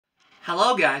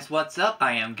Hello guys, what's up?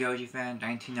 I am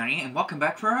GojiFan1998 and welcome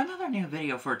back for another new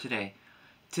video for today.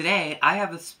 Today, I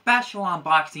have a special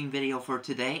unboxing video for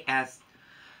today as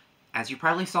you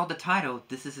probably saw the title,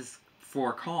 this is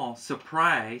for call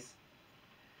Surprise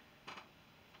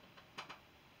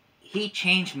Heat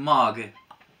Change Mug.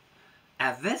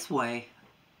 As this way,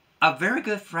 a very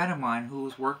good friend of mine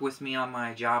who's worked with me on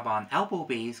my job on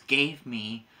Applebee gave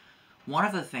me one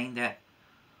of the things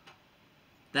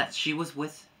that she was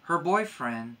with her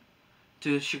boyfriend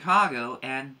to Chicago,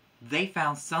 and they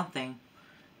found something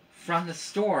from the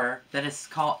store that is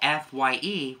called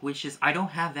FYE, which is, I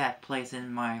don't have that place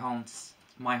in my home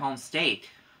state,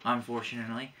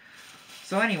 unfortunately.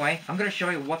 So anyway, I'm gonna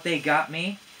show you what they got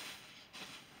me.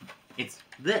 It's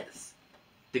this,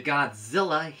 the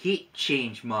Godzilla Heat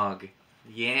Change Mug.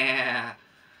 Yeah,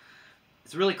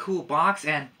 it's a really cool box,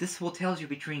 and this will tell you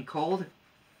between cold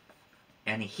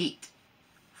and heat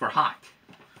for hot.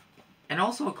 And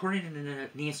also, according to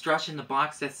the instruction in the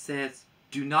box that says,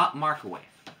 do not microwave.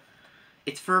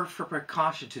 It's for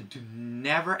precaution to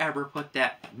never ever put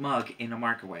that mug in a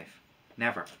microwave.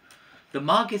 Never. The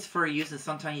mug is for use, and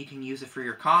sometimes you can use it for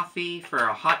your coffee, for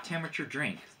a hot temperature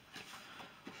drink.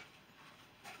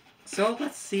 So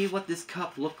let's see what this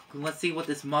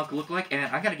mug look like,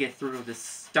 and I gotta get through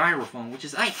this styrofoam, which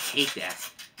is, I hate that.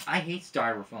 I hate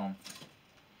styrofoam.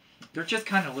 They're just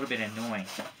kind of a little bit annoying.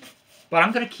 But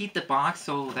I'm going to keep the box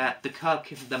so that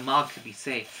the mug can be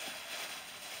safe.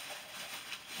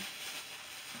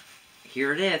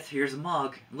 Here it is. Here's a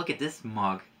mug. Look at this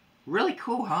mug. Really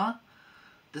cool, huh?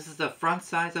 This is the front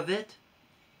size of it.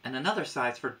 And another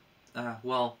size for,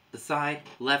 well, the side,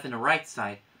 left and the right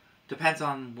side. Depends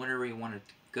on wherever you want it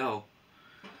to go.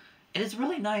 And it's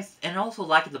really nice. And also,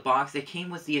 like in the box, it came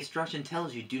with the instruction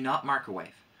tells you, do not microwave.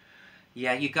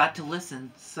 Yeah, you got to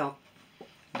listen. So,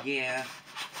 yeah.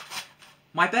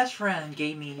 My best friend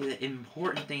gave me the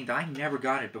important thing that I never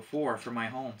got it before for my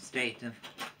home state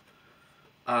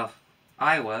of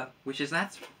Iowa,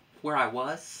 that's where I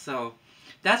was. So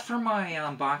that's for my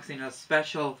unboxing a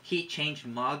special heat change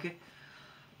mug.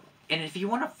 And if you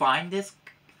want to find this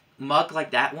mug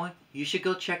like that one, you should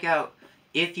go check out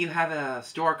if you have a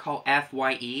store called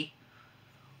FYE.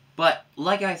 But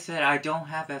like I said, I don't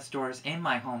have that stores in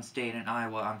my home state in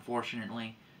Iowa,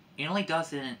 unfortunately. It only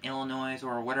does it in Illinois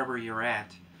or whatever you're at.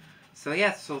 So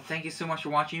yeah, so thank you so much for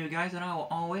watching, you guys, and I will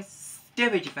always stay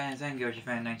with you fans and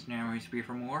GojiFan1998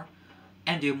 for more,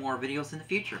 and do more videos in the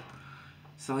future.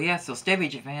 So yeah, so stay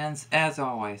with you fans, as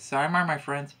always. So remember, my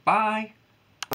friends, bye!